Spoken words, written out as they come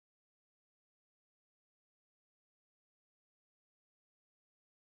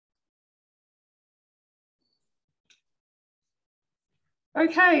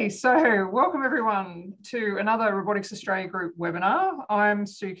Okay, so welcome everyone to another Robotics Australia Group webinar. I'm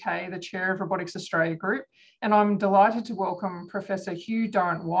Sue Kay, the Chair of Robotics Australia Group, and I'm delighted to welcome Professor Hugh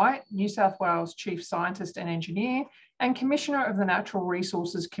Durrant-Whyte, New South Wales Chief Scientist and Engineer, and Commissioner of the Natural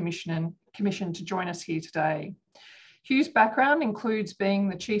Resources Commission to join us here today. Hugh's background includes being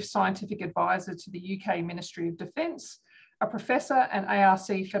the Chief Scientific Advisor to the UK Ministry of Defence, a Professor and ARC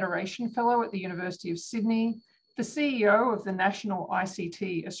Federation Fellow at the University of Sydney, the CEO of the National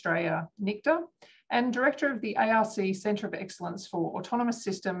ICT Australia NICTA, and Director of the ARC Centre of Excellence for Autonomous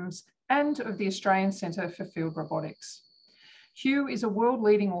Systems and of the Australian Centre for Field Robotics. Hugh is a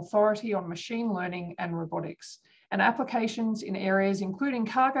world-leading authority on machine learning and robotics, and applications in areas including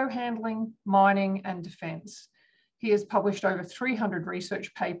cargo handling, mining, and defence. He has published over 300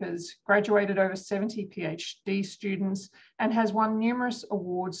 research papers, graduated over 70 PhD students, and has won numerous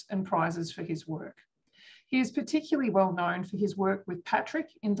awards and prizes for his work. He is particularly well known for his work with Patrick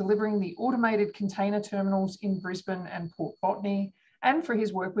in delivering the automated container terminals in Brisbane and Port Botany, and for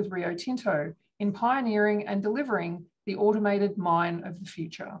his work with Rio Tinto in pioneering and delivering the automated mine of the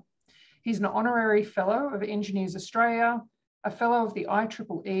future. He's an honorary Fellow of Engineers Australia, a Fellow of the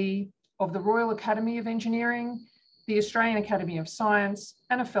IEEE, of the Royal Academy of Engineering, the Australian Academy of Science,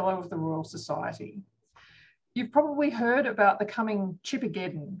 and a Fellow of the Royal Society. You've probably heard about the coming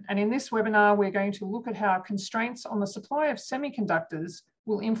Chipageddon, and in this webinar, we're going to look at how constraints on the supply of semiconductors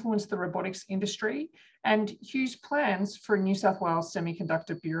will influence the robotics industry and Hugh's plans for a New South Wales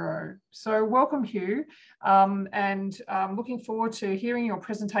Semiconductor Bureau. So welcome, Hugh, and looking forward to hearing your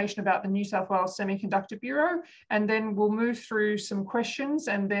presentation about the New South Wales Semiconductor Bureau, and then we'll move through some questions,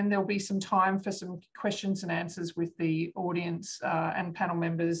 and then there'll be some time for some questions and answers with the audience and panel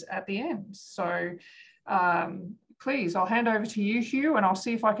members at the end. So please, I'll hand over to you, Hugh, and I'll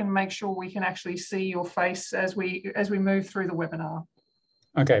see if I can make sure we can actually see your face as we move through the webinar.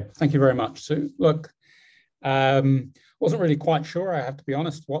 Okay, thank you very much. So look, wasn't really quite sure, I have to be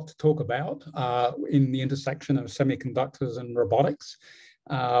honest, what to talk about in the intersection of semiconductors and robotics.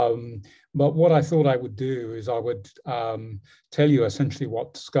 But what I thought I would do is I would tell you essentially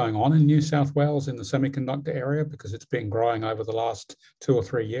what's going on in New South Wales in the semiconductor area, because it's been growing over the last 2 or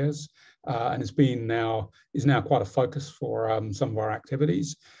 3 years. And is now quite a focus for some of our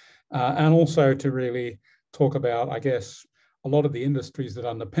activities. And also to really talk about, I guess, a lot of the industries that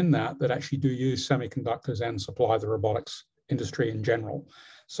underpin that actually do use semiconductors and supply the robotics industry in general.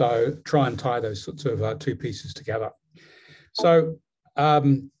 So try and tie those sorts of two pieces together. So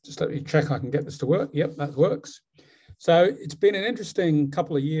just let me check I can get this to work. Yep, that works. So it's been an interesting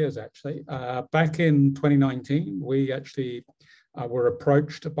couple of years, actually. Back in 2019, we actually were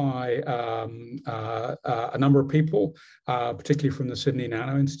approached by a number of people, particularly from the Sydney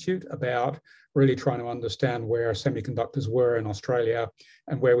Nano Institute, about really trying to understand where semiconductors were in Australia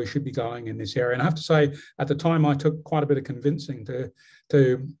and where we should be going in this area. And I have to say, at the time, I took quite a bit of convincing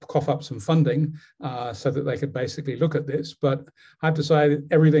to cough up some funding so that they could basically look at this. But I have to say that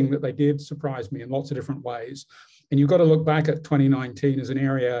everything that they did surprised me in lots of different ways. And you've got to look back at 2019 as an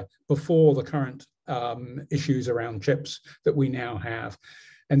area before the current issues around chips that we now have.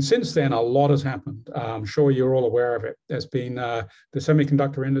 And since then, a lot has happened. I'm sure you're all aware of it. There's been, the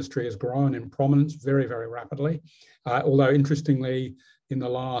semiconductor industry has grown in prominence very, very rapidly. Although interestingly, in the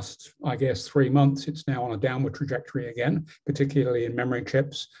last, I guess, 3 months, it's now on a downward trajectory again, particularly in memory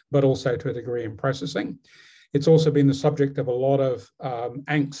chips, but also to a degree in processing. It's also been the subject of a lot of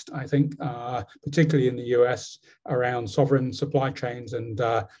angst, I think, particularly in the US, around sovereign supply chains and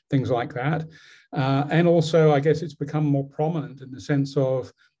things like that. And also, I guess it's become more prominent in the sense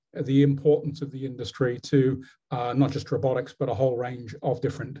of the importance of the industry to not just robotics, but a whole range of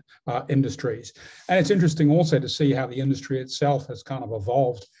different industries. And it's interesting also to see how the industry itself has kind of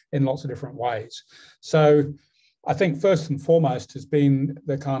evolved in lots of different ways. So I think first and foremost has been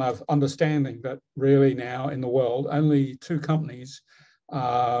the kind of understanding that really now in the world, only 2 companies,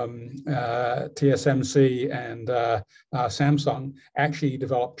 TSMC and Samsung, actually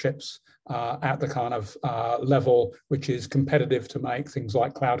develop chips at the kind of level which is competitive to make things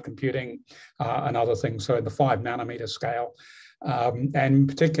like cloud computing and other things, so in the 5 nanometer scale. And in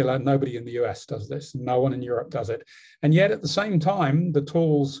particular, nobody in the US does this, no one in Europe does it. And yet at the same time, the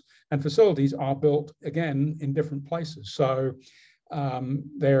tools and facilities are built, again, in different places. So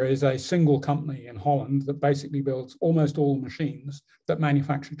there is a single company in Holland that basically builds almost all machines that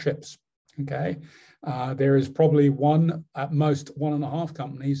manufacture chips. Okay, there is probably one, at most 1.5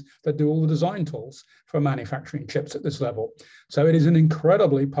 companies that do all the design tools for manufacturing chips at this level. So it is an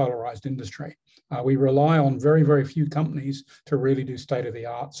incredibly polarized industry. We rely on very, very few companies to really do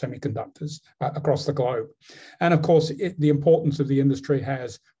state-of-the-art semiconductors across the globe. And of course, the importance of the industry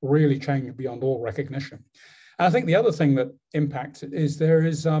has really changed beyond all recognition. And I think the other thing that impacts it is there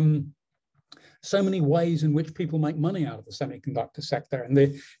is so many ways in which people make money out of the semiconductor sector. And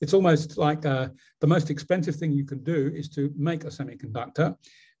it's almost like the most expensive thing you can do is to make a semiconductor.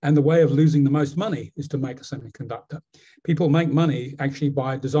 And the way of losing the most money is to make a semiconductor. People make money actually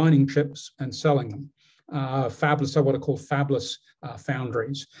by designing chips and selling them. Fabless, so what are called fabless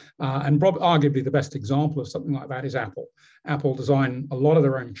foundries. And arguably the best example of something like that is Apple. Apple design a lot of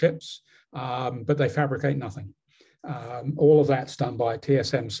their own chips, but they fabricate nothing. All of that's done by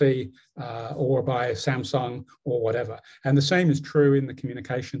TSMC or by Samsung or whatever. And the same is true in the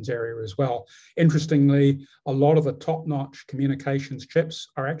communications area as well. Interestingly, a lot of the top-notch communications chips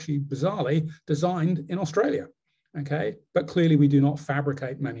are actually bizarrely designed in Australia. Okay, but clearly we do not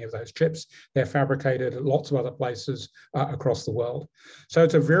fabricate many of those chips. They're fabricated at lots of other places across the world. So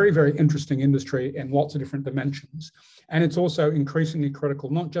it's a very, very interesting industry in lots of different dimensions. And it's also increasingly critical,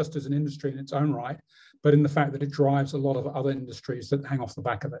 not just as an industry in its own right, but in the fact that it drives a lot of other industries that hang off the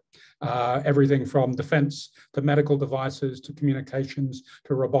back of it. Everything from defense to medical devices to communications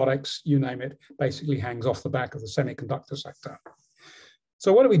to robotics, you name it, basically hangs off the back of the semiconductor sector.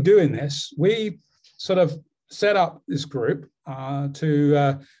 So what do we do in this? We sort of set up this group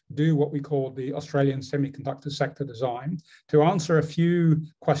to do what we call the Australian semiconductor sector design to answer a few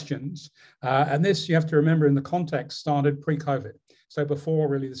questions. And this, you have to remember, in the context, started pre-COVID. So before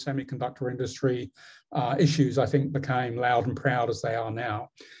really the semiconductor industry issues, I think, became loud and proud as they are now.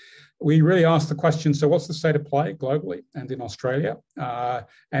 We really asked the question, so what's the state of play globally and in Australia?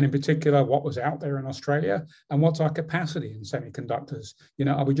 And in particular, what was out there in Australia? And what's our capacity in semiconductors? You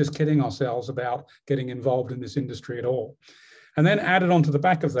know, are we just kidding ourselves about getting involved in this industry at all? And then added onto the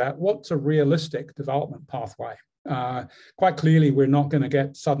back of that, what's a realistic development pathway? Quite clearly, we're not going to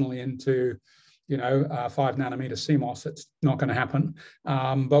get suddenly into 5 nanometer CMOS. It's not going to happen.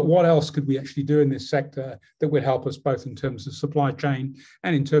 But what else could we actually do in this sector that would help us both in terms of supply chain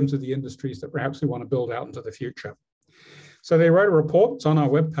and in terms of the industries that perhaps we want to build out into the future? So they wrote a report. It's on our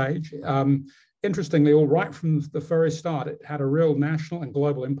webpage. Interestingly, all right from the very start, it had a real national and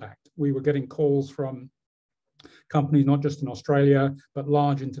global impact. We were getting calls from companies, not just in Australia, but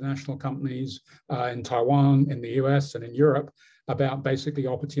large international companies in Taiwan, in the US, and in Europe, about basically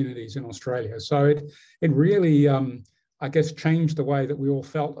opportunities in Australia. So it really, I guess, changed the way that we all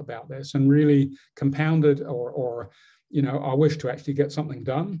felt about this and really compounded our wish to actually get something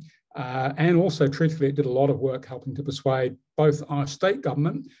done. And also, truthfully, it did a lot of work helping to persuade both our state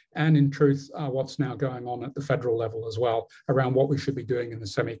government and, in truth, what's now going on at the federal level as well around what we should be doing in the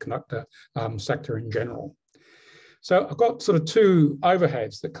semiconductor sector in general. So I've got sort of two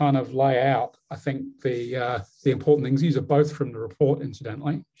overheads that kind of lay out, I think, the important things. These are both from the report,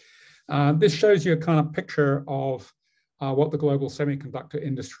 incidentally. This shows you a kind of picture of what the global semiconductor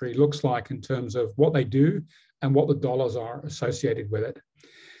industry looks like in terms of what they do and what the dollars are associated with it.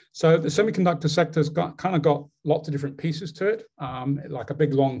 So the semiconductor sector's got lots of different pieces to it, like a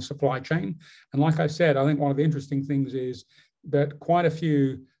big, long supply chain. And like I said, I think one of the interesting things is that quite a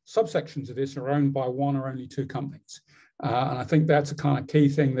few subsections of this are owned by one or only two companies. And I think that's a kind of key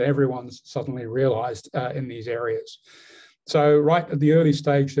thing that everyone's suddenly realized in these areas. So right at the early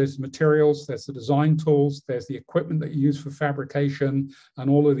stage, there's the materials, there's the design tools, there's the equipment that you use for fabrication and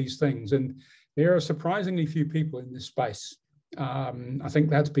all of these things. And there are surprisingly few people in this space. I think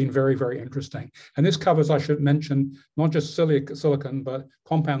that's been very, very interesting. And this covers, I should mention, not just silicon, but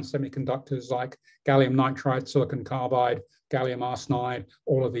compound semiconductors like gallium nitride, silicon carbide, gallium arsenide,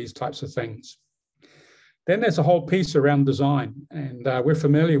 all of these types of things. Then there's a whole piece around design. And we're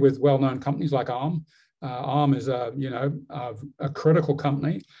familiar with well-known companies like ARM. ARM is a critical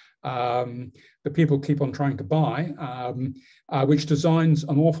company that people keep on trying to buy, which designs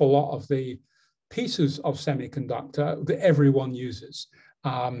an awful lot of the pieces of semiconductor that everyone uses.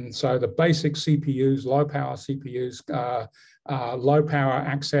 So the basic CPUs, low power CPUs, low power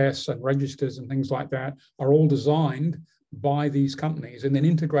access and registers and things like that are all designed by these companies and then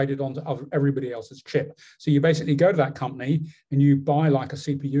integrated onto everybody else's chip. So you basically go to that company and you buy like a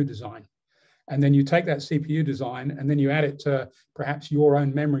CPU design. And then you take that CPU design and then you add it to perhaps your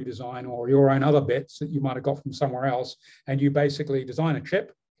own memory design or your own other bits that you might have got from somewhere else. And you basically design a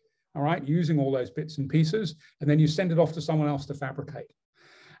chip, all right, using all those bits and pieces, and then you send it off to someone else to fabricate.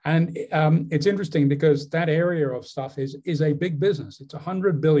 And it's interesting because that area of stuff is a big business. It's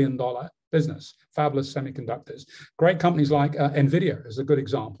 $100 billion business, fabless semiconductors. Great companies like NVIDIA is a good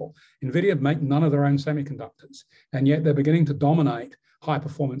example. NVIDIA make none of their own semiconductors, and yet they're beginning to dominate high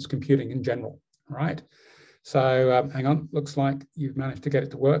performance computing in general, right? So hang on, looks like you've managed to get it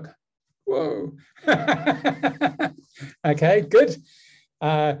to work. Whoa. Okay, good.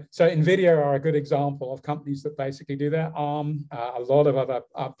 So NVIDIA are a good example of companies that basically do that. ARM, a lot of other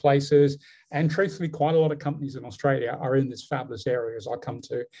places, and truthfully, quite a lot of companies in Australia are in this fabless area, as I'll come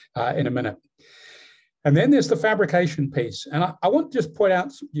to in a minute. And then there's the fabrication piece. And I want to just point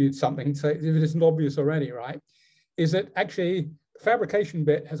out to you something, so if it isn't obvious already, right, is that actually the fabrication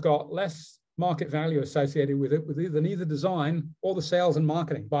bit has got less market value associated with it than either design or the sales and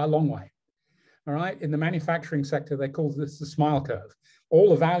marketing by a long way. All right, in the manufacturing sector, they call this the smile curve.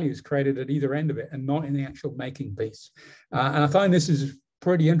 All the value is created at either end of it and not in the actual making piece. And I find this is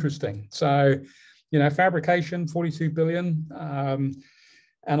pretty interesting. So, you know, fabrication, 42 billion.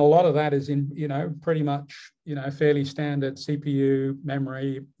 And a lot of that is in, you know, pretty much, you know, fairly standard CPU,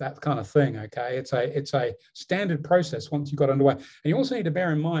 memory, that kind of thing, okay? It's a standard process once you got underway. And you also need to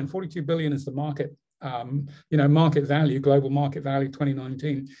bear in mind, 42 billion is the market, you know, market value, global market value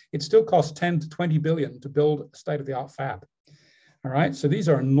 2019. It still costs 10 to 20 billion to build a state-of-the-art fab. All right, so these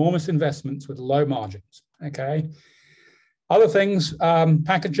are enormous investments with low margins, okay? Other things,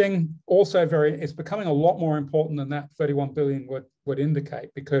 packaging, also it's becoming a lot more important than that 31 billion would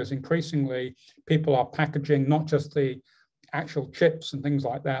indicate, because increasingly people are packaging not just the actual chips and things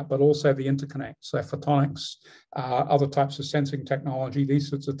like that, but also the interconnects, so photonics, other types of sensing technology, these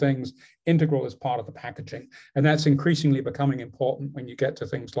sorts of things, integral as part of the packaging. And that's increasingly becoming important when you get to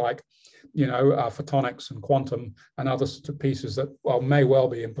things like, you know, photonics and quantum and other sorts of pieces that, well, may well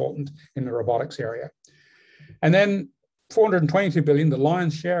be important in the robotics area. And then 422 billion, the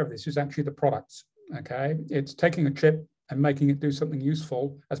lion's share of this is actually the products, okay? It's taking a chip and making it do something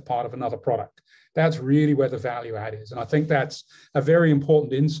useful as part of another product. That's really where the value add is. And I think that's a very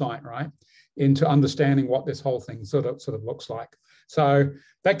important insight, right, into understanding what this whole thing sort of looks like. So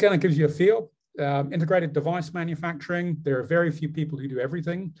that kind of gives you a feel. Integrated device manufacturing, there are very few people who do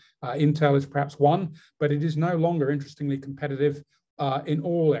everything. Intel is perhaps one, but it is no longer interestingly competitive in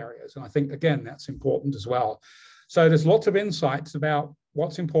all areas. And I think, again, that's important as well. So there's lots of insights about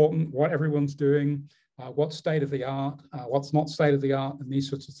what's important, what everyone's doing, what's state of the art, what's not state of the art, and these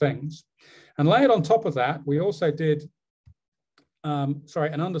sorts of things. And layered on top of that, we also did, an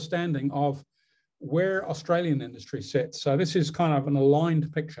understanding of where Australian industry sits. So this is kind of an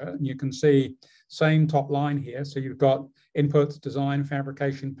aligned picture, and you can see same top line here. So you've got inputs, design,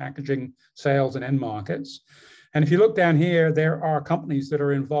 fabrication, packaging, sales, and end markets. And if you look down here, there are companies that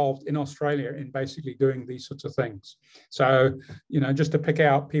are involved in Australia in basically doing these sorts of things. So, you know, just to pick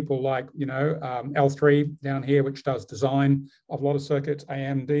out people like, you know, L3 down here, which does design of a lot of circuits,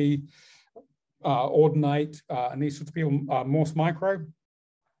 AMD, Audinate, and these sorts of people, Morse Micro,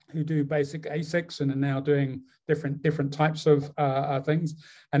 who do basic ASICs and are now doing different types of things.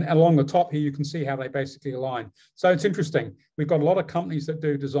 And along the top here, you can see how they basically align. So it's interesting. We've got a lot of companies that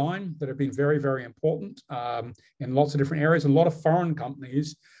do design that have been very, very important in lots of different areas. A lot of foreign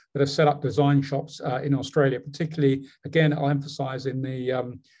companies that have set up design shops in Australia, particularly, again, I'll emphasize in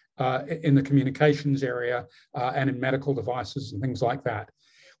the communications area and in medical devices and things like that.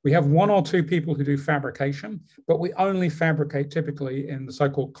 We have one or two people who do fabrication, but we only fabricate typically in the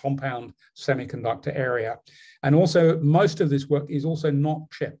so-called compound semiconductor area. And also most of this work is also not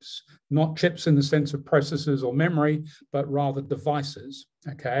chips in the sense of processors or memory, but rather devices,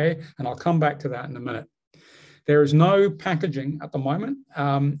 okay? And I'll come back to that in a minute. There is no packaging at the moment.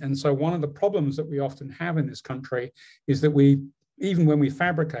 And so one of the problems that we often have in this country is that even when we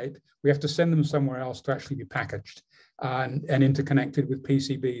fabricate, we have to send them somewhere else to actually be packaged. And interconnected with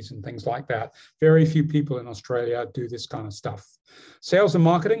PCBs and things like that. Very few people in Australia do this kind of stuff. Sales and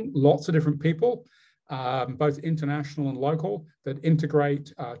marketing, lots of different people, both international and local, that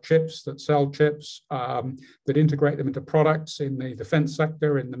integrate chips, that sell chips, that integrate them into products in the defense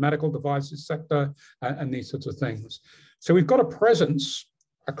sector, in the medical devices sector, and these sorts of things. So we've got a presence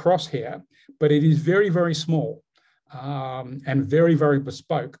across here, but it is very, very small. And very, very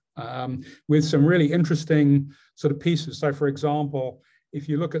bespoke, with some really interesting sort of pieces. So, for example, if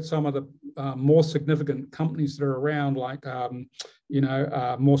you look at some of the more significant companies that are around, like, you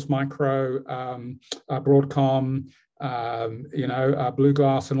know, Morse Micro, Broadcom, you know, Blue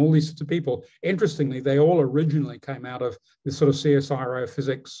Glass, and all these sorts of people, interestingly, they all originally came out of this sort of CSIRO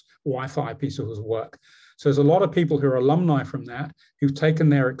physics Wi-Fi piece of work. So there's a lot of people who are alumni from that, who've taken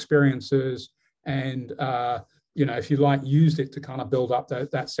their experiences and if you like, used it to kind of build up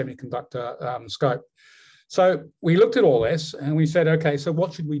that semiconductor scope. So we looked at all this and we said, okay, so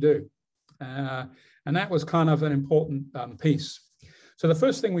what should we do? And that was kind of an important piece. So the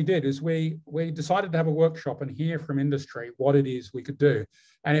first thing we did is we decided to have a workshop and hear from industry what it is we could do.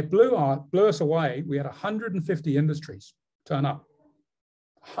 And it blew us away. We had 150 industries turn up.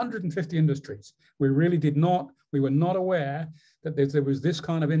 150 industries. We were not aware that there was this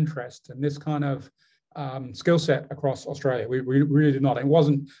kind of interest and this kind of skill set across Australia. We really did not. It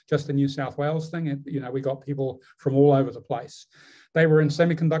wasn't just a New South Wales thing. We got people from all over the place. They were in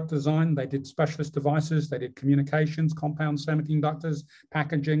semiconductor design. They did specialist devices. They did communications, compound semiconductors,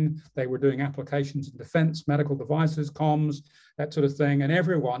 packaging. They were doing applications in defense, medical devices, comms, that sort of thing. And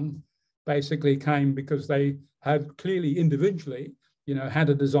everyone basically came because they had clearly individually had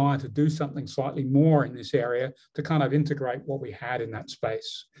a desire to do something slightly more in this area to kind of integrate what we had in that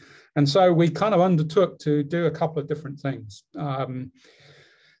space. And so we kind of undertook to do a couple of different things.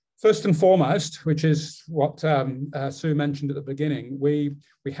 First and foremost, which is what Sue mentioned at the beginning, we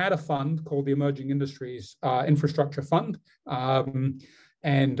had a fund called the Emerging Industries Infrastructure Fund.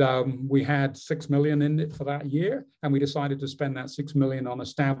 We had 6 million in it for that year, and we decided to spend that 6 million on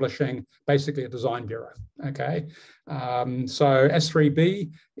establishing basically a design bureau. Okay, so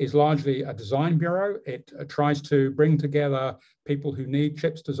S3B is largely a design bureau. It tries to bring together people who need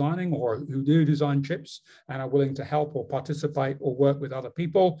chips designing or who do design chips and are willing to help or participate or work with other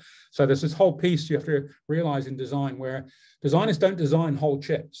people. So there's this whole piece you have to realize in design where designers don't design whole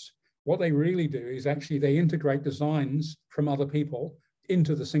chips. What they really do is actually they integrate designs from other people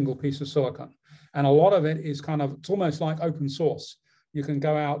into the single piece of silicon. And a lot of it is it's almost like open source. You can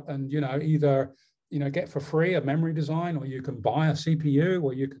go out and, either, get for free a memory design, or you can buy a CPU,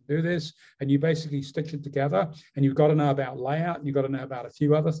 or you can do this, and you basically stitch it together. And you've got to know about layout, and you've got to know about a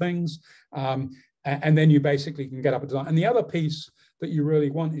few other things. And then you basically can get up a design. And the other piece that you really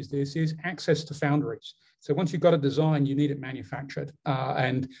want is access to foundries. So once you've got a design, you need it manufactured.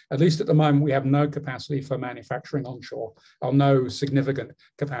 And at least at the moment, we have no capacity for manufacturing onshore, or no significant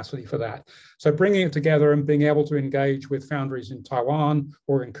capacity for that. So bringing it together and being able to engage with foundries in Taiwan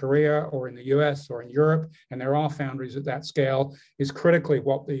or in Korea or in the US or in Europe, and there are foundries at that scale, is critically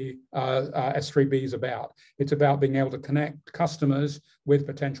what the S3B is about. It's about being able to connect customers with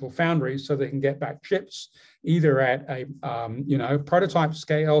potential foundries so they can get back chips either at a prototype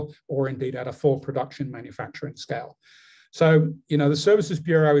scale or indeed at a full production manufacturing scale. So, the Services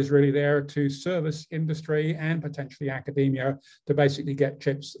Bureau is really there to service industry and potentially academia to basically get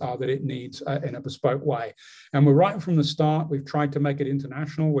chips that it needs in a bespoke way. And we're right from the start, we've tried to make it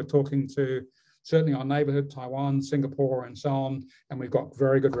international. We're talking to certainly our neighborhood, Taiwan, Singapore, and so on. And we've got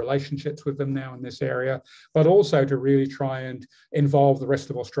very good relationships with them now in this area, but also to really try and involve the rest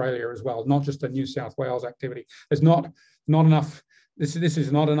of Australia as well, not just a New South Wales activity. There's not enough, this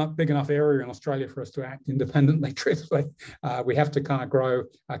is not a big enough area in Australia for us to act independently, truthfully. We have to kind of grow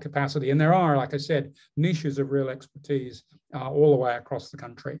capacity. And there are, like I said, niches of real expertise all the way across the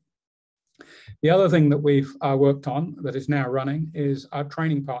country. The other thing that we've worked on that is now running is our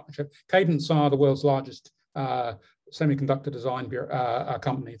training partnership. Cadence are the world's largest semiconductor design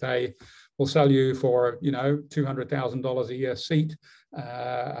company. They will sell you for, $200,000 a year seat,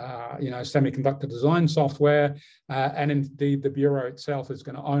 semiconductor design software. And indeed, the Bureau itself is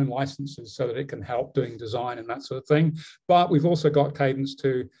going to own licenses so that it can help doing design and that sort of thing. But we've also got Cadence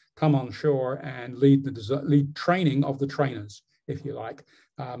to come on shore and lead training of the trainers, if you like.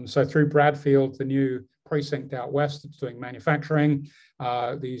 So through Bradfield, the new precinct out west that's doing manufacturing,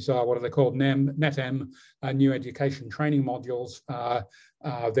 these are what are they called, NETM, new education training modules.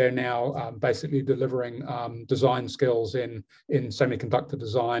 They're now basically delivering design skills in semiconductor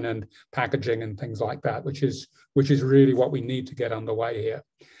design and packaging and things like that, which is really what we need to get underway here.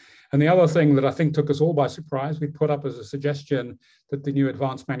 And the other thing that I think took us all by surprise, we put up as a suggestion that the new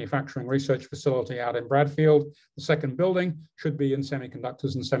Advanced Manufacturing Research Facility out in Bradfield, the second building, should be in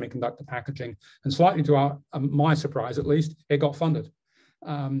semiconductors and semiconductor packaging. And slightly to my surprise, at least, it got funded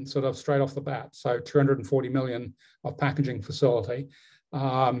sort of straight off the bat. So 240 million of packaging facility.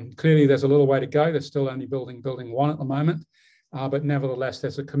 Clearly, there's a little way to go. They're still only building one at the moment. But nevertheless,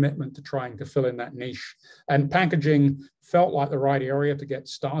 there's a commitment to trying to fill in that niche. And packaging felt like the right area to get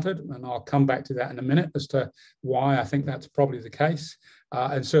started. And I'll come back to that in a minute as to why I think that's probably the case.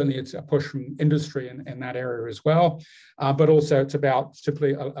 And certainly it's a push from industry in that area as well. But also it's about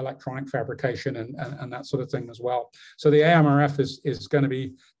simply electronic fabrication and that sort of thing as well. So the AMRF is going to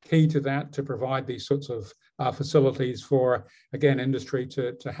be key to that, to provide these sorts of facilities for, again, industry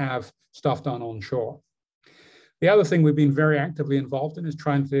to have stuff done onshore. The other thing we've been very actively involved in is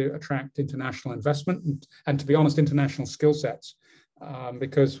trying to attract international investment and to be honest, international skill sets.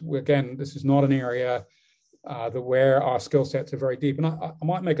 Because again, this is not an area where our skill sets are very deep. And I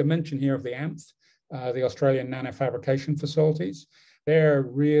might make a mention here of the AMF, the Australian nanofabrication facilities. They're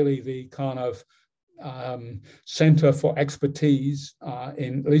really the kind of center for expertise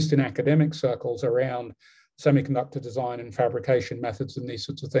at least in academic circles around semiconductor design and fabrication methods and these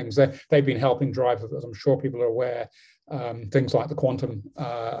sorts of things. They've been helping drive, as I'm sure people are aware, things like the quantum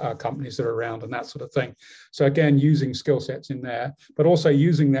companies that are around and that sort of thing. So again, using skill sets in there, but also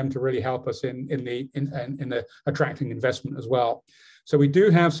using them to really help us in the attracting investment as well. So we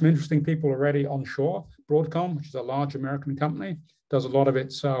do have some interesting people already onshore. Broadcom, which is a large American company, does a lot of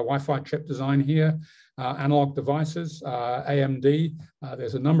its Wi-Fi chip design here. Analog devices, AMD.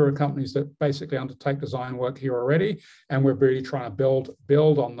 There's a number of companies that basically undertake design work here already, and we're really trying to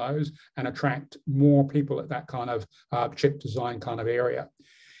build on those and attract more people at that kind of chip design kind of area.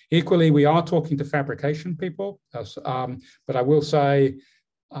 Equally, we are talking to fabrication people, but I will say,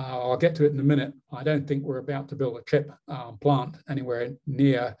 I'll get to it in a minute, I don't think we're about to build a chip plant anywhere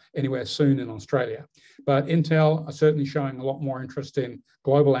soon in Australia. But Intel are certainly showing a lot more interest in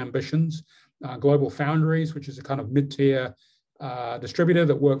global ambitions. Global Foundries, which is a kind of mid-tier distributor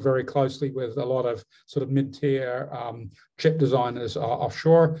that work very closely with a lot of sort of mid-tier chip designers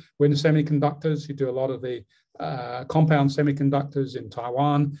offshore. Win Semiconductors, who do a lot of the compound semiconductors in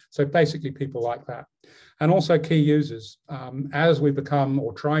Taiwan. So basically people like that. And also key users. As we become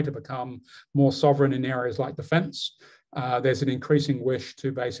or try to become more sovereign in areas like defense, there's an increasing wish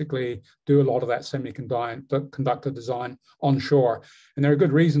to basically do a lot of that semiconductor design onshore. And there are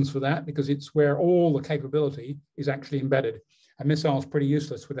good reasons for that, because it's where all the capability is actually embedded. A missile is pretty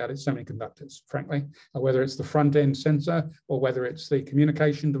useless without its semiconductors, frankly, whether it's the front-end sensor or whether it's the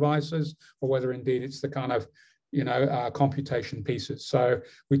communication devices or whether indeed it's the kind of computation pieces. So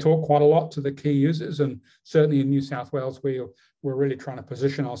we talk quite a lot to the key users, and certainly in New South Wales, we're really trying to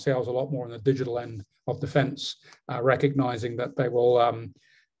position ourselves a lot more on the digital end of defence, recognising that they will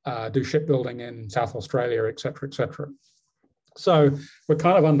do shipbuilding in South Australia, et cetera, et cetera. So we're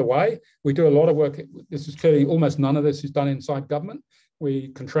kind of underway. We do a lot of work. This is clearly, almost none of this is done inside government. We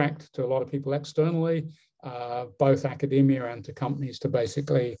contract to a lot of people externally, both academia and to companies, to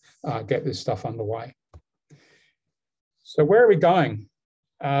basically get this stuff underway. So where are we going?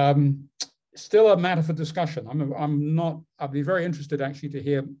 Still a matter for discussion. I'd be very interested actually to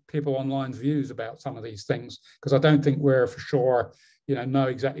hear people online's views about some of these things, because I don't think we're for sure, know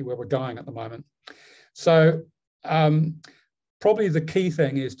exactly where we're going at the moment. So probably the key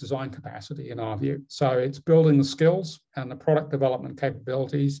thing is design capacity in our view. So it's building the skills and the product development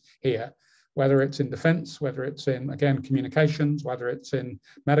capabilities here, whether it's in defense, whether it's in, again, communications, whether it's in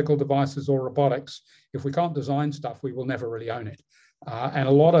medical devices or robotics. If we can't design stuff, we will never really own it. And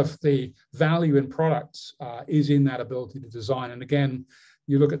a lot of the value in products is in that ability to design. And again,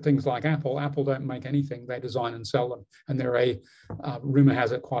 you look at things like Apple. Apple don't make anything, they design and sell them. And they're rumor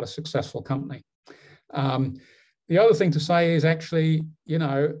has it, quite a successful company. The other thing to say is actually,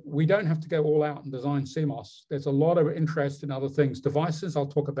 we don't have to go all out and design CMOS. There's a lot of interest in other things. Devices, I'll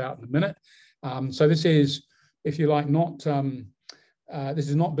talk about in a minute. So this is, if you like, this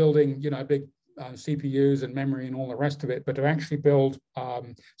is not building, big CPUs and memory and all the rest of it, but to actually build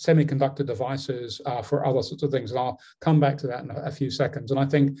semiconductor devices for other sorts of things. And I'll come back to that in a few seconds. And I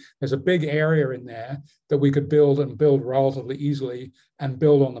think there's a big area in there that we could build relatively easily and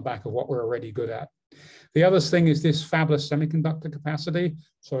build on the back of what we're already good at. The other thing is this fabless semiconductor capacity.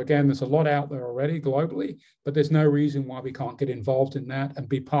 So again, there's a lot out there already globally, but there's no reason why we can't get involved in that and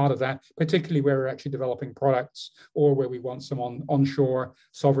be part of that, particularly where we're actually developing products or where we want some onshore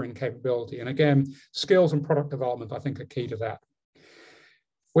sovereign capability. And again, skills and product development, I think, are key to that.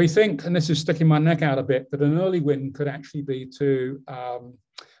 We think, and this is sticking my neck out a bit, that an early win could actually be to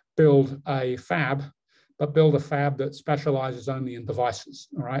build a fab, but build a fab that specializes only in devices,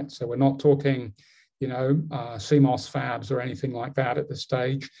 all right? So we're not talking CMOS fabs or anything like that at this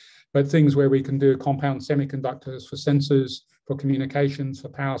stage, but things where we can do compound semiconductors for sensors, for communications, for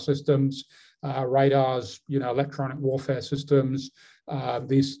power systems, radars, electronic warfare systems,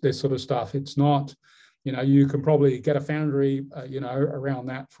 this sort of stuff. It's not, you can probably get a foundry, around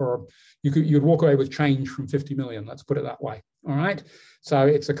that for, you'd walk away with change from 50 million, let's put it that way, all right? So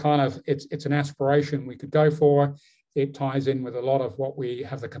it's a kind of, it's an aspiration we could go for. It ties in with a lot of what we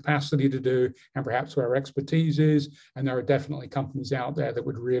have the capacity to do and perhaps where our expertise is. And there are definitely companies out there that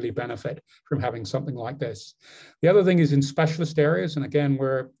would really benefit from having something like this. The other thing is in specialist areas. And again,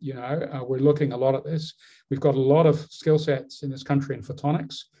 we're looking a lot at this. We've got a lot of skill sets in this country in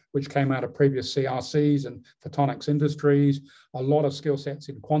photonics. which came out of previous CRCs and photonics industries, a lot of skill sets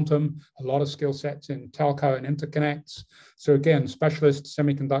in quantum, a lot of skill sets in telco and interconnects. So again, specialist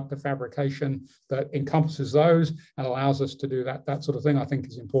semiconductor fabrication that encompasses those and allows us to do that sort of thing, I think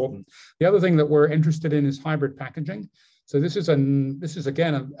is important. The other thing that we're interested in is hybrid packaging. So this is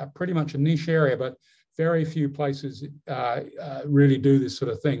again a pretty much a niche area, but very few places really do this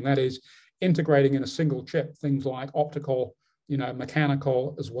sort of thing. That is integrating in a single chip things like optical,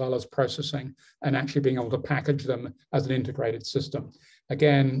 mechanical, as well as processing, and actually being able to package them as an integrated system.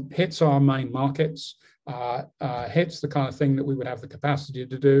 Again, hits our main markets, hits the kind of thing that we would have the capacity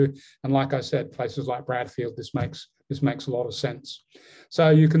to do. And like I said, places like Bradfield, this makes a lot of sense. So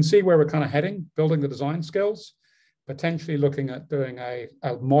you can see where we're kind of heading, building the design skills, potentially looking at doing a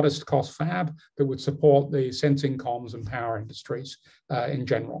modest cost fab that would support the sensing, comms, and power industries in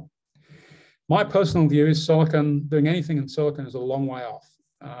general. My personal view is doing anything in silicon is a long way off.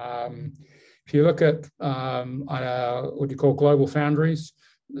 If you look at what you call global foundries,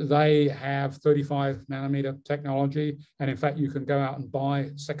 they have 35 nanometer technology. And in fact, you can go out and buy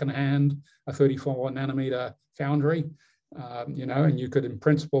secondhand a 34 nanometer foundry, and you could in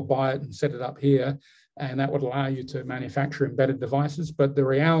principle buy it and set it up here. And that would allow you to manufacture embedded devices. But the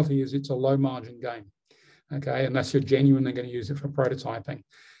reality is it's a low margin game, okay, unless you're genuinely going to use it for prototyping.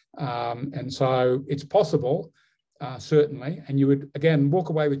 And so it's possible, certainly, and you would, again, walk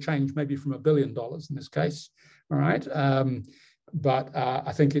away with change maybe from $1 billion in this case, all right? But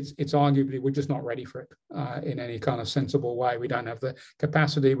I think it's arguably we're just not ready for it in any kind of sensible way. We don't have the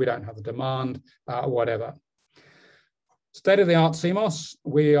capacity, we don't have the demand, whatever. State-of-the-art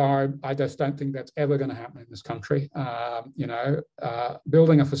CMOS, I just don't think that's ever going to happen in this country.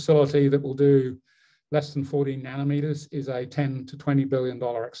 Building a facility that will do less than 14 nanometers is a $10 to $20 billion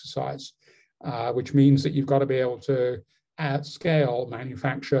exercise, which means that you've got to be able to, at scale,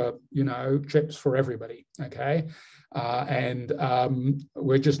 manufacture, chips for everybody, okay?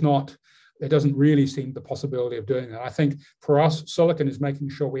 We're just not, there doesn't really seem the possibility of doing that. I think for us, silicon is making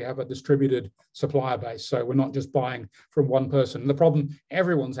sure we have a distributed supplier base. So we're not just buying from one person. The problem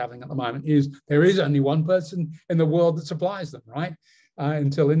everyone's having at the moment is there is only one person in the world that supplies them, right?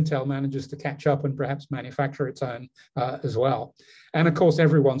 Until Intel manages to catch up and perhaps manufacture its own as well. And of course,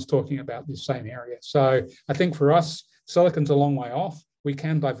 everyone's talking about this same area. So I think for us, silicon's a long way off. We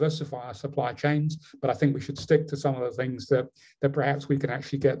can diversify our supply chains, but I think we should stick to some of the things that perhaps we can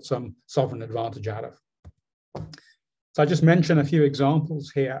actually get some sovereign advantage out of. So I just mentioned a few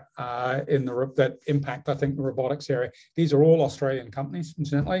examples here that impact, I think, the robotics area. These are all Australian companies,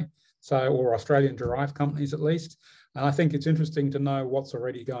 incidentally, or Australian-derived companies at least. And I think it's interesting to know what's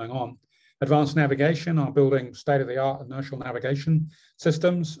already going on. Advanced Navigation are building state-of-the-art inertial navigation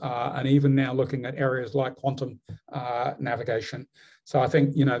systems, and even now looking at areas like quantum navigation. So I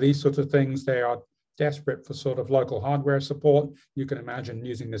think, these sorts of things, they are desperate for sort of local hardware support. You can imagine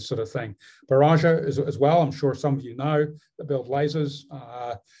using this sort of thing. Baraja as well, I'm sure some of you know, that build lasers.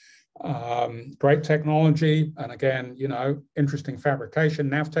 Great technology, and again, interesting fabrication.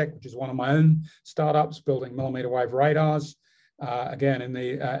 Navtech, which is one of my own startups, building millimeter wave radars. Again, in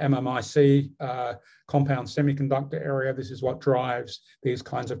the MMIC compound semiconductor area, this is what drives these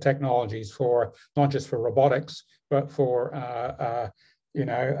kinds of technologies for not just for robotics, but for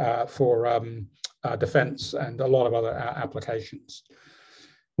defense and a lot of other applications.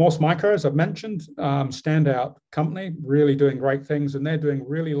 Morse Micro, as I've mentioned, standout company, really doing great things, and they're doing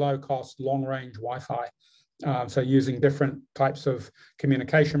really low cost, long range Wi-Fi. So using different types of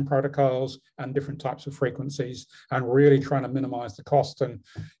communication protocols and different types of frequencies, and really trying to minimize the cost. And,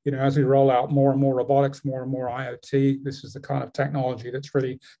 as we roll out more and more robotics, more and more IoT, this is the kind of technology that's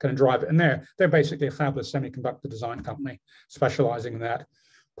really going to drive it. And they're basically a fabulous semiconductor design company specializing in that.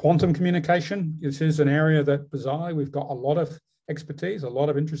 Quantum communication, this is an area that bizarrely we've got a lot of expertise, a lot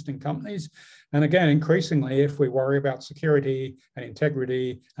of interesting companies. And again, increasingly, if we worry about security and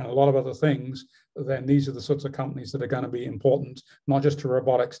integrity and a lot of other things, then these are the sorts of companies that are going to be important, not just to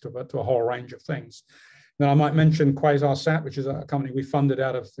robotics, but to a whole range of things. Now, I might mention QuasarSat, which is a company we funded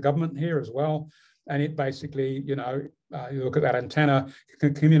out of the government here as well. And it basically, you look at that antenna, it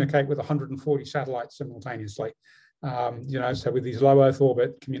can communicate with 140 satellites simultaneously. So with these low Earth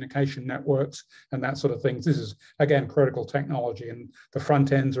orbit communication networks and that sort of things, this is, again, critical technology. And the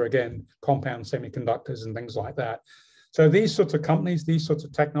front ends are, again, compound semiconductors and things like that. So these sorts of companies, these sorts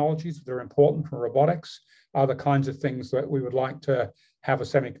of technologies that are important for robotics are the kinds of things that we would like to have a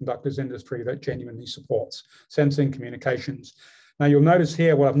semiconductors industry that genuinely supports, sensing, communications. Now, you'll notice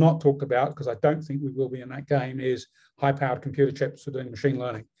here what I've not talked about, because I don't think we will be in that game, is high-powered computer chips for doing machine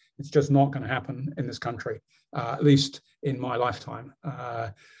learning. It's just not going to happen in this country, at least in my lifetime.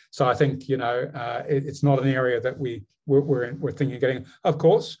 So I think, you know, it's not an area that we're thinking of getting. Of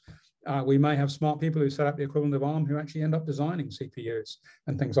course, we may have smart people who set up the equivalent of ARM who actually end up designing CPUs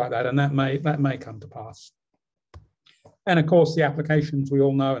and things like that, and that may come to pass. And of course, the applications we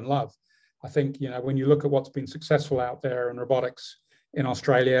all know and love. I think, you know, when you look at what's been successful out there in robotics in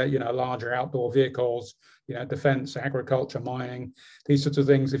Australia, you know, larger outdoor vehicles, you know, defense, agriculture, mining, these sorts of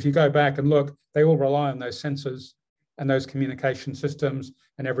things. If you go back and look, they all rely on those sensors and those communication systems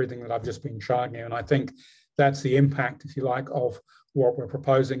and everything that I've just been showing you. And I think that's the impact, if you like, of what we're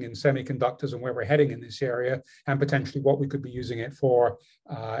proposing in semiconductors and where we're heading in this area, and potentially what we could be using it for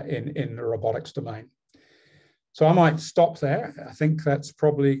in the robotics domain. So I might stop there. I think that's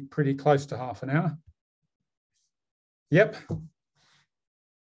probably pretty close to half an hour. Yep.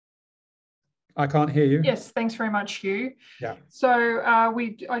 I can't hear you. Yes, thanks very much, Hugh. Yeah. So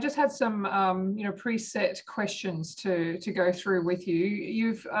I just had some you know, preset questions to go through with you.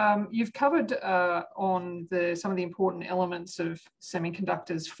 You've covered on some of the important elements of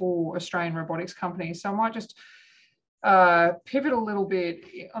semiconductors for Australian robotics companies. So I might just pivot a little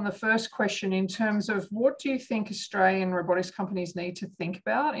bit on the first question in terms of what do you think Australian robotics companies need to think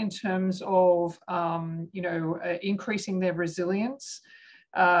about in terms of you know, increasing their resilience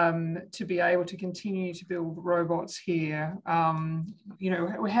to be able to continue to build robots here? You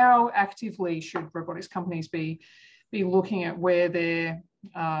know, how actively should robotics companies be looking at where their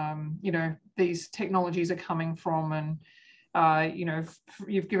you know, these technologies are coming from? And you know,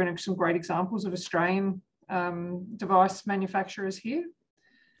 you've given some great examples of Australian device manufacturers here.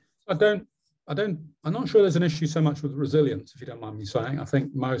 I'm not sure there's an issue so much with resilience, if you don't mind me saying. I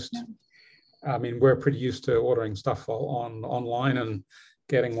think most, I mean, we're pretty used to ordering stuff online and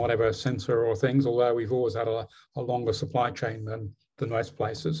getting whatever sensor or things, although we've always had a longer supply chain than most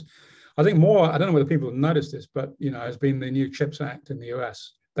places. I think more, I don't know whether people have noticed this, but, you know, has been the new CHIPS Act in the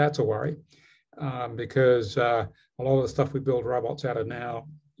US. That's a worry because a lot of the stuff we build robots out of now,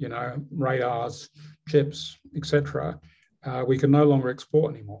 you know, radars, chips, etc., we can no longer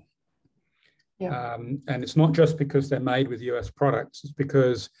export anymore. Yeah. And it's not just because they're made with US products, it's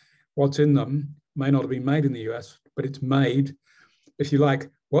because what's in them may not have been made in the US, but it's made, if you like,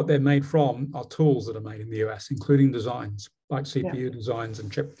 what they're made from are tools that are made in the US, including designs like CPU designs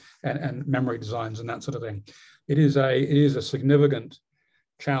and chip and memory designs and that sort of thing. It is a significant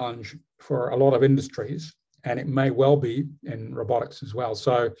challenge for a lot of industries, and it may well be in robotics as well.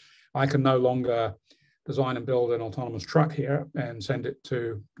 So I can no longer design and build an autonomous truck here and send it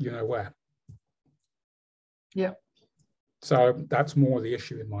to you know where. Yeah. So that's more the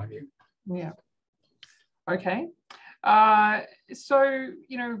issue in my view. Yeah. Okay. So,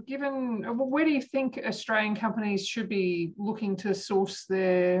 you know, given, where do you think Australian companies should be looking to source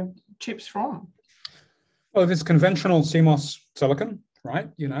their chips from? Well, if it's conventional CMOS silicon, right,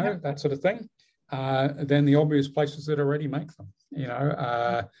 you know, that sort of thing, then the obvious places that already make them, you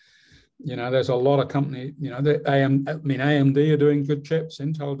know, there's a lot of companies, you know, AMD are doing good chips,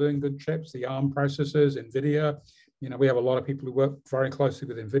 Intel are doing good chips, the ARM processors, NVIDIA, you know, we have a lot of people who work very closely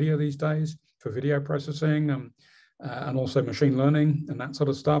with NVIDIA these days for video processing and also machine learning and that sort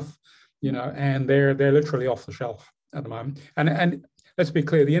of stuff, you know, and they're literally off the shelf at the moment. And let's be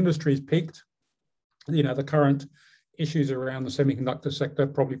clear, the industry's peaked. You know, the current issues around the semiconductor sector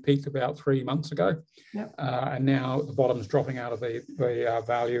probably peaked about 3 months ago. Yep. And now the bottom's dropping out of the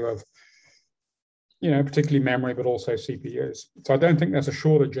value of, you know, particularly memory, but also CPUs. So I don't think there's a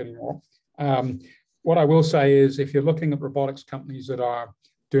shortage anymore. What I will say is if you're looking at robotics companies that are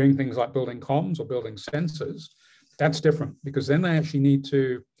doing things like building comms or building sensors, that's different because then they actually need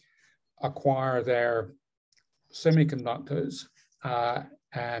to acquire their semiconductors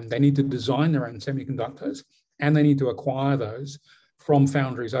and they need to design their own semiconductors and they need to acquire those from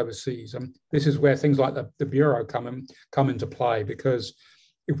foundries overseas. And this is where things like the Bureau come into play, because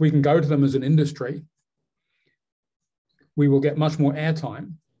if we can go to them as an industry, we will get much more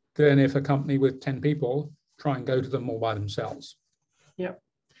airtime than if a company with 10 people try and go to them all by themselves. Yeah.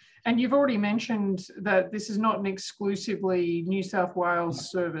 And you've already mentioned that this is not an exclusively New South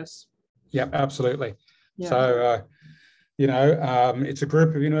Wales service. Yeah, absolutely. Yeah. So, you know, it's a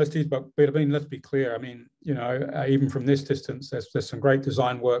group of universities, but I mean, let's be clear. I mean, you know, even from this distance, there's some great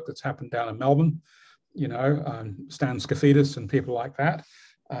design work that's happened down in Melbourne, you know, Stan Skafidis and people like that.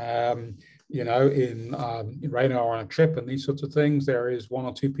 You know, in radar on a chip and these sorts of things. There is 1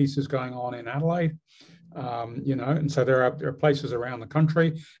 or 2 pieces going on in Adelaide. You know, and so there are places around the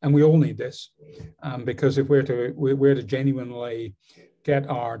country, and we all need this because if we're to genuinely get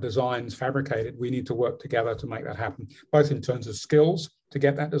our designs fabricated, we need to work together to make that happen, both in terms of skills to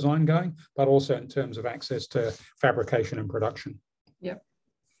get that design going, but also in terms of access to fabrication and production. Yep.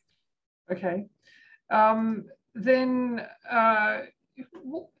 Okay. Then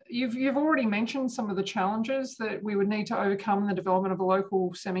you've already mentioned some of the challenges that we would need to overcome in the development of a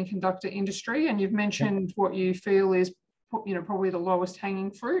local semiconductor industry, and you've mentioned what you feel is, you know, probably the lowest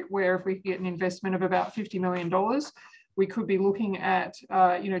hanging fruit, where if we get an investment of about $50 million, we could be looking at,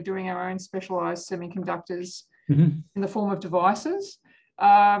 you know, doing our own specialized semiconductors in the form of devices.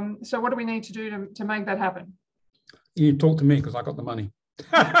 So what do we need to do to make that happen? You talk to me because I got the money.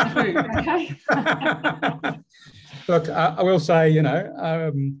 Okay. Look, I will say, you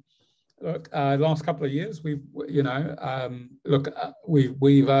know, last couple of years, we've, you know,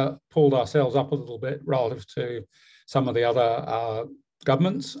 we've pulled ourselves up a little bit relative to some of the other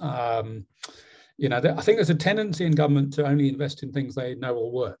governments. You know, I think there's a tendency in government to only invest in things they know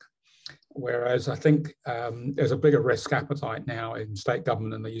will work. Whereas I think there's a bigger risk appetite now in state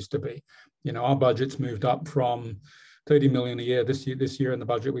government than there used to be. You know, our budget's moved up from 30 million a year this year in the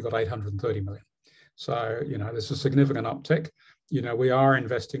budget, we got 830 million. So, you know, there's a significant uptick. You know, we are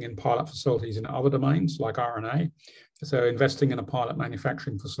investing in pilot facilities in other domains like RNA. So investing in a pilot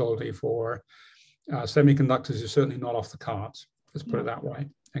manufacturing facility for semiconductors is certainly not off the cards. Let's put it that way.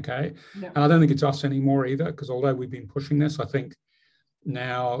 Okay. Yeah. And I don't think it's us anymore either, because although we've been pushing this, I think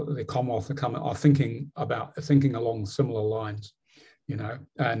now the Commonwealth are thinking along similar lines, you know,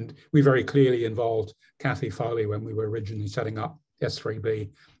 and we very clearly involved Kathy Foley when we were originally setting up S3B,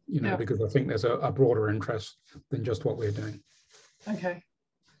 you know, because I think there's a broader interest than just what we're doing. Okay.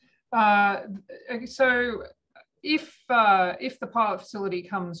 So if the pilot facility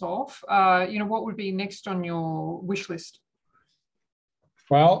comes off, you know, what would be next on your wish list?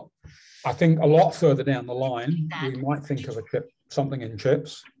 Well, I think a lot further down the line, we might think of something in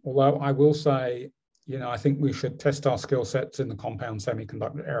chips. Although I will say, you know, I think we should test our skill sets in the compound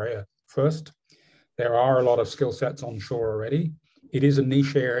semiconductor area first. There are a lot of skill sets onshore already. It is a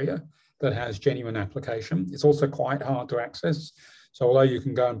niche area that has genuine application. It's also quite hard to access. So although you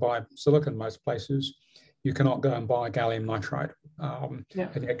can go and buy silicon most places, you cannot go and buy gallium nitride. And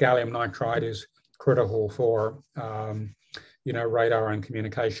yet gallium nitride is critical for, you know, radar and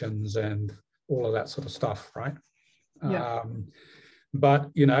communications and all of that sort of stuff, right? Yeah. But,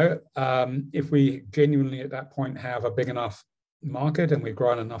 you know, if we genuinely at that point have a big enough market and we've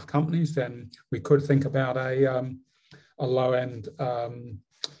grown enough companies, then we could think about a low-end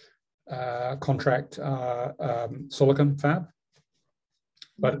contract silicon fab.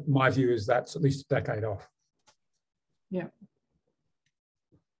 But my view is that's at least a decade off. Yeah.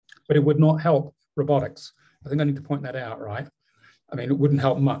 But it would not help robotics. I think I need to point that out, right? I mean, it wouldn't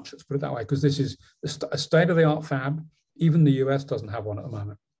help much, let's put it that way, because this is a state-of-the-art fab. Even the US doesn't have one at the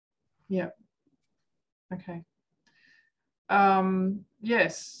moment. Yeah. Okay.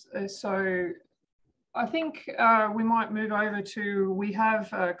 Yes. So I think we might move over to, we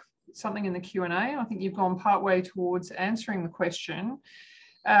have something in the Q&A. I think you've gone partway towards answering the question.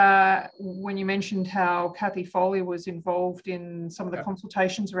 When you mentioned how Kathy Foley was involved in some of the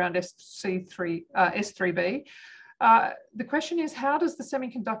consultations around S3B. The question is, how does the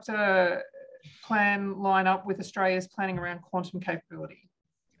semiconductor plan line up with Australia's planning around quantum capability?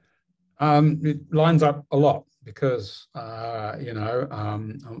 It lines up a lot because, you know,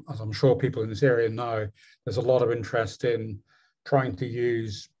 as I'm sure people in this area know, there's a lot of interest in trying to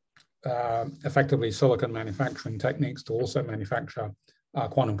use effectively silicon manufacturing techniques to also manufacture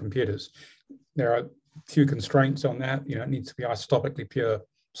quantum computers. There are a few constraints on that. You know, it needs to be isotopically pure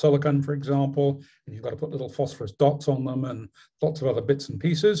silicon, for example, and you've got to put little phosphorus dots on them and lots of other bits and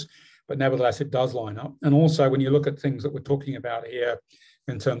pieces, but nevertheless, it does line up. And also, when you look at things that we're talking about here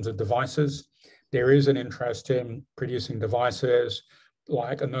in terms of devices, there is an interest in producing devices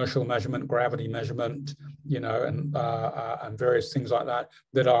like inertial measurement, gravity measurement, you know, and various things like that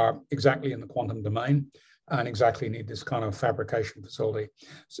that are exactly in the quantum domain and exactly need this kind of fabrication facility.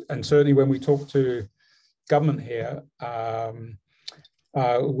 And certainly when we talk to government here,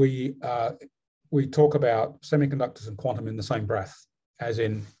 we talk about semiconductors and quantum in the same breath, as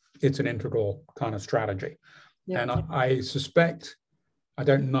in it's an integral kind of strategy. Yeah. And I suspect, I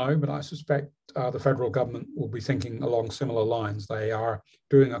don't know, but I suspect the federal government will be thinking along similar lines. They are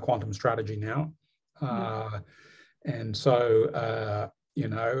doing a quantum strategy now. And so, you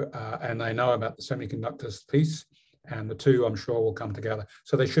know, and they know about the semiconductors piece, and the two, I'm sure, will come together.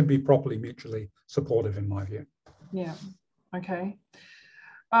 So they should be properly mutually supportive, in my view. Yeah, okay.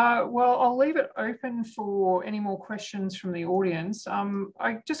 Well, I'll leave it open for any more questions from the audience.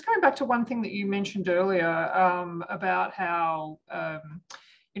 Just going back to one thing that you mentioned earlier about how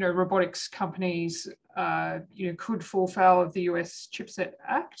robotics companies could fall foul of the US Chipset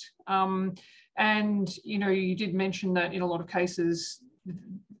Act, and you did mention that in a lot of cases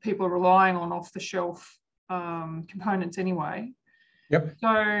people are relying on off-the-shelf components anyway. Yep.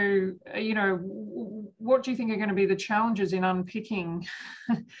 So, what do you think are going to be the challenges in unpicking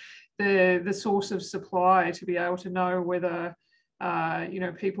the source of supply to be able to know whether,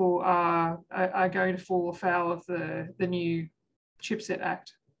 people are going to fall afoul of the new Chipset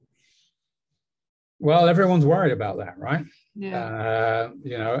Act? Well, everyone's worried about that, right? Yeah.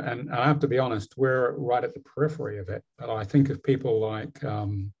 And I have to be honest, we're right at the periphery of it. But I think of people like,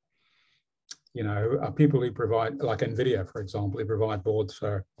 people who provide, like NVIDIA, for example, who provide boards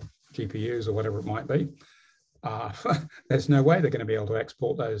for GPUs or whatever it might be. There's no way they're going to be able to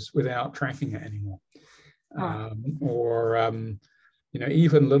export those without tracking it anymore. Right.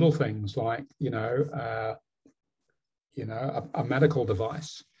 Even little things like, a medical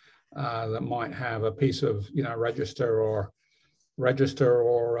device that might have a piece of, register or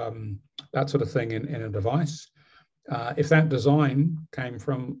that sort of thing in a device. If that design came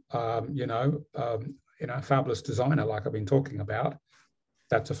from, a fabulous designer like I've been talking about,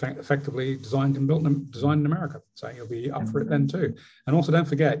 that's effectively designed and built designed in America. So you'll be up for it then too. And also don't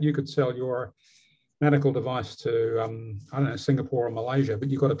forget, you could sell your medical device to, I don't know, Singapore or Malaysia, but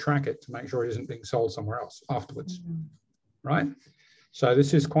you've got to track it to make sure it isn't being sold somewhere else afterwards, right? So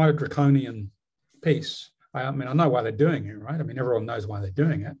this is quite a draconian piece. I know why they're doing it, right? I mean, everyone knows why they're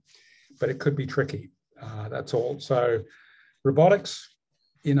doing it, but it could be tricky. That's all. So robotics,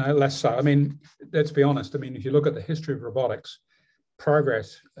 less so. I mean, let's be honest. I mean, if you look at the history of robotics,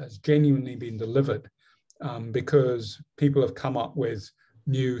 progress has genuinely been delivered because people have come up with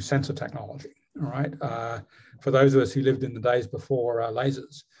new sensor technology, all right? For those of us who lived in the days before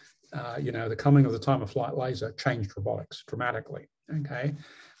lasers, the coming of the time-of-flight laser changed robotics dramatically, okay?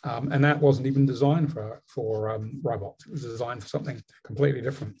 And that wasn't even designed for robots. It was designed for something completely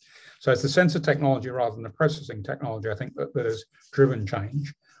different. So it's the sensor technology rather than the processing technology, I think, that has driven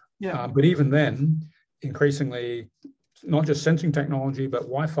change. Yeah. But even then, increasingly, not just sensing technology, but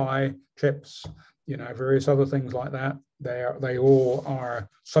Wi-Fi chips, various other things like that, they all are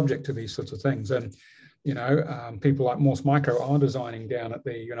subject to these sorts of things. And, people like Morse Micro are designing down at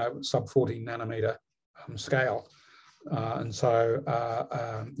the, sub 14 nanometer scale. And so,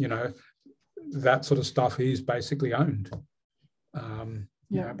 that sort of stuff is basically owned,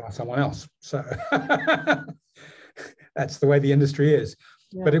 by someone else. So that's the way the industry is.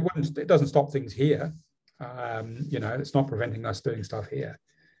 Yeah. But it doesn't stop things here. It's not preventing us doing stuff here.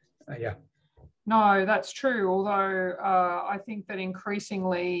 Yeah. No, that's true. Although I think that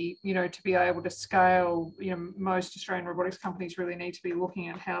increasingly, to be able to scale, most Australian robotics companies really need to be looking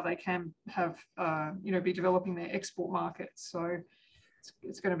at how they can have, be developing their export markets. So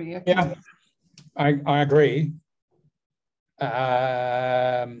it's going to be a yeah, I agree.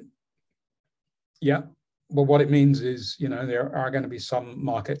 Yeah. But what it means is, there are going to be some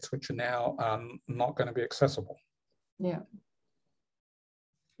markets which are now not going to be accessible. Yeah.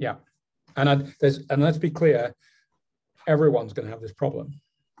 Yeah. And let's be clear, everyone's going to have this problem.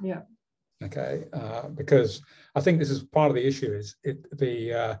 Yeah. Okay. Because I think this is part of the issue is at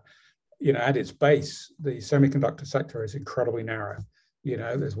its base, the semiconductor sector is incredibly narrow.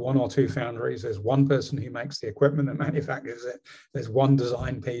 There's one or two foundries. There's one person who makes the equipment that manufactures it. There's one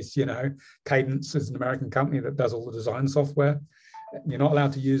design piece. Cadence is an American company that does all the design software. You're not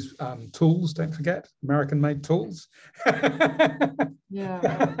allowed to use tools. Don't forget, American-made tools.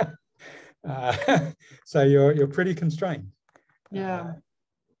 Yeah. So you're pretty constrained. Yeah.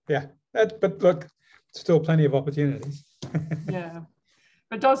 But look, still plenty of opportunities. Yeah.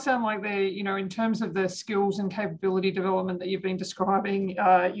 It does sound like in terms of the skills and capability development that you've been describing,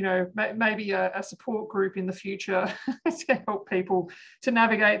 maybe a support group in the future to help people to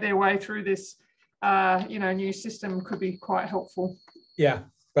navigate their way through this, new system could be quite helpful. Yeah.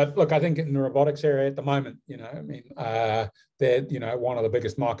 But look, I think in the robotics area at the moment, one of the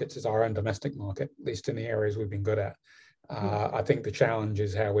biggest markets is our own domestic market, at least in the areas we've been good at. I think the challenge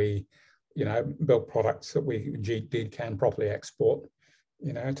is how we, build products that we indeed can properly export,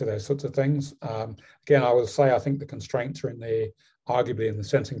 to those sorts of things. Again, I will say I think the constraints are arguably in the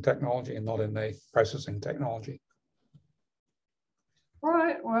sensing technology and not in the processing technology. All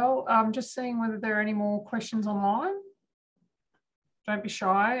right. Well, I'm just seeing whether there are any more questions online. Don't be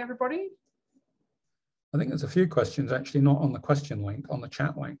shy, everybody. I think there's a few questions actually not on the question link, on the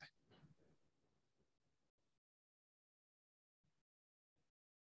chat link.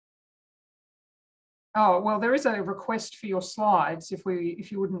 Oh, well, there is a request for your slides. If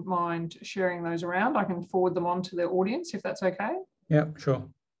you wouldn't mind sharing those around, I can forward them on to the audience if that's okay. Yeah, sure.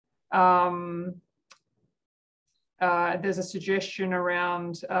 There's a suggestion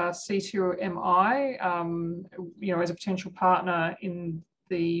around C2MI, as a potential partner in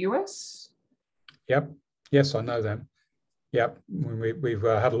the US. Yep. Yes, I know them. Yep. We've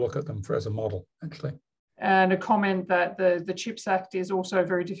had a look at them as a model, actually. And a comment that the CHIPS Act is also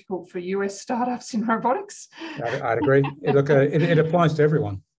very difficult for US startups in robotics. I'd agree. It applies to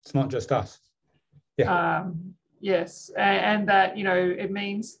everyone. It's not just us. Yeah. Yes, and that, it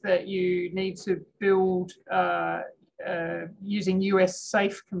means that you need to build using US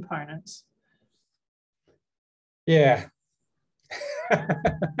safe components. Yeah.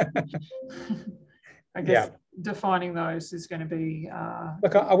 I guess defining those is going to be...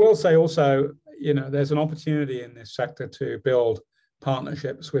 Look, I will say also, there's an opportunity in this sector to build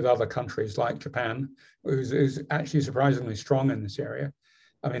partnerships with other countries like Japan, who's actually surprisingly strong in this area.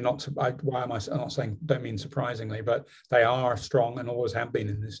 I mean, why am I not saying, don't mean surprisingly, but they are strong and always have been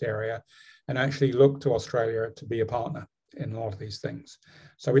in this area, and actually look to Australia to be a partner in a lot of these things.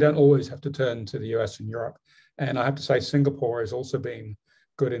 So we don't always have to turn to the US and Europe. And I have to say, Singapore has also been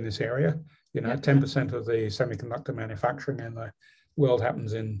good in this area. 10% of the semiconductor manufacturing in the world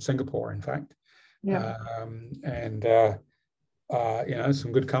happens in Singapore, in fact. Yeah.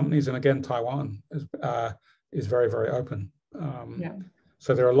 Some good companies. And again, Taiwan is very, very open.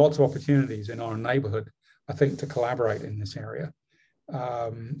 So there are lots of opportunities in our neighborhood, I think, to collaborate in this area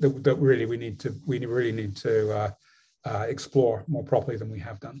that really we really need to explore more properly than we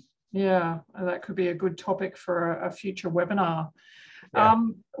have done. Yeah, that could be a good topic for a future webinar. Yeah.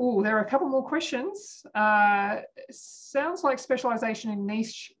 There are a couple more questions. Sounds like specialization in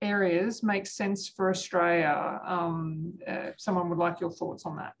niche areas makes sense for Australia. Someone would like your thoughts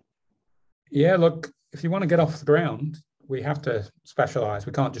on that. Yeah, look, if you want to get off the ground, we have to specialize.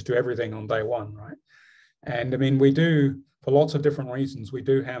 We can't just do everything on day one, right? And I mean, we do, for lots of different reasons, we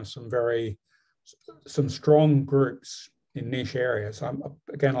do have some strong groups in niche areas.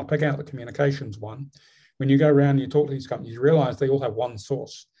 Again, I'll pick out the communications one. When you go around and you talk to these companies, you realize they all have one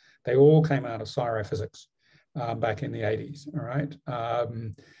source. They all came out of physics back in the 80s, all right?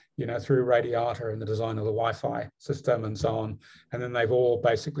 Through Radiata and the design of the Wi-Fi system and so on. And then they've all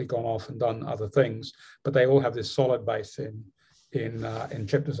basically gone off and done other things, but they all have this solid base in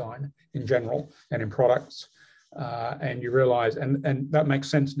chip design in general and in products. And you realize, and that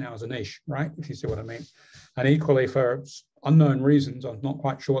makes sense now as a niche, right? If you see what I mean. And equally, for unknown reasons, I'm not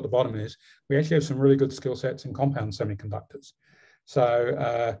quite sure what the bottom is, we actually have some really good skill sets in compound semiconductors.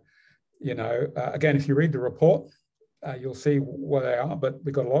 So, again, if you read the report, you'll see where they are, but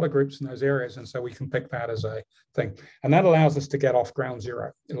we've got a lot of groups in those areas, and so we can pick that as a thing. And that allows us to get off ground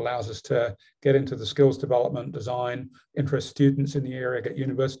zero. It allows us to get into the skills development, design, interest students in the area, get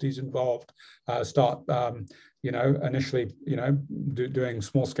universities involved, start, initially, doing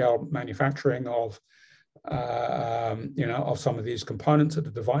small scale manufacturing of some of these components at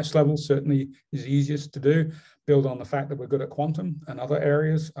the device level. Certainly is easiest to do. Build on the fact that we're good at quantum and other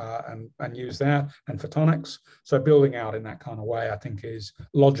areas, and use that, and photonics. So building out in that kind of way, I think, is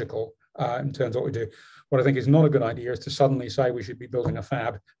logical in terms of what we do. What I think is not a good idea is to suddenly say we should be building a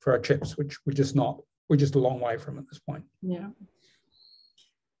fab for our chips, which we're just not. We're just a long way from at this point. Yeah.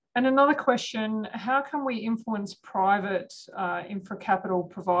 And another question, how can we influence private infra capital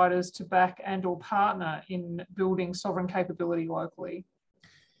providers to back and or partner in building sovereign capability locally?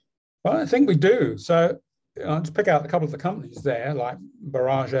 Well, I think we do. So I'll just pick out a couple of the companies there, like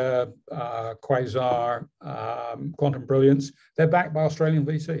Baraja, Quasar, Quantum Brilliance. They're backed by Australian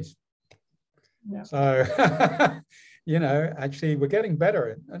VCs. Yeah. So, actually we're getting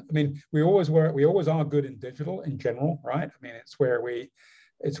better. I mean, we always are good in digital in general, right? I mean, it's where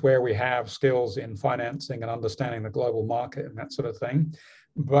we have skills in financing and understanding the global market and that sort of thing.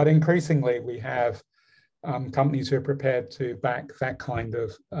 But increasingly, we have companies who are prepared to back that kind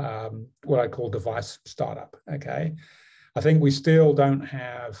of what I call device startup, okay? I think we still don't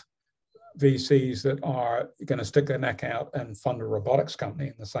have VCs that are going to stick their neck out and fund a robotics company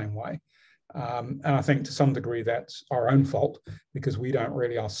in the same way. And I think to some degree that's our own fault, because we don't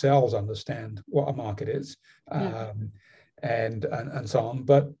really ourselves understand what a market is. And so on,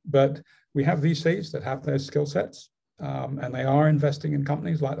 but we have VCs that have those skill sets, and they are investing in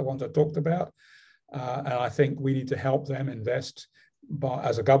companies like the ones I talked about, and I think we need to help them invest,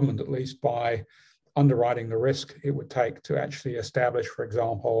 as a government at least, by underwriting the risk it would take to actually establish, for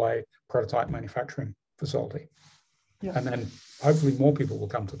example, a prototype manufacturing facility, and then hopefully more people will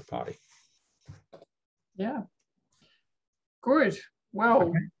come to the party. Yeah, good. Well.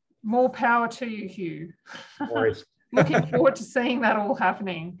 Okay. More power to you, Hugh. No worries. Looking forward to seeing that all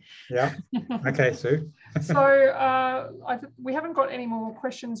happening. Yeah. Okay, Sue. So we haven't got any more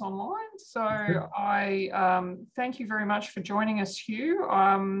questions online. So I thank you very much for joining us, Hugh.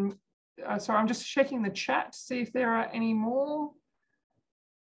 So I'm just checking the chat to see if there are any more.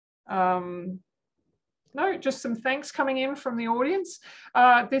 No, just some thanks coming in from the audience.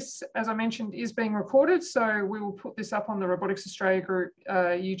 This, as I mentioned, is being recorded, so we will put this up on the Robotics Australia Group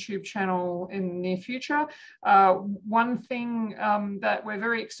YouTube channel in the near future. One thing that we're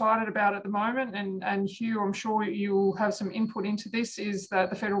very excited about at the moment, and Hugh, I'm sure you'll have some input into this, is that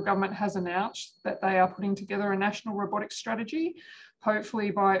the federal government has announced that they are putting together a national robotics strategy,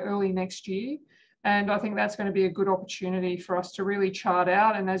 hopefully by early next year. And I think that's going to be a good opportunity for us to really chart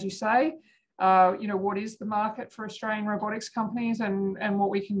out, and as you say, what is the market for Australian robotics companies, and what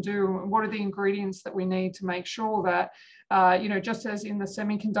we can do, and what are the ingredients that we need to make sure that, just as in the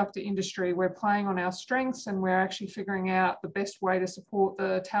semiconductor industry, we're playing on our strengths and we're actually figuring out the best way to support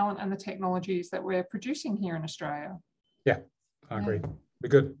the talent and the technologies that we're producing here in Australia. Yeah, I agree. Be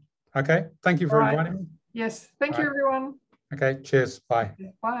good. Okay, thank you for inviting me. Yes, thank you, everyone. Okay, cheers. Bye.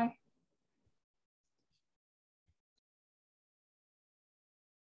 Bye.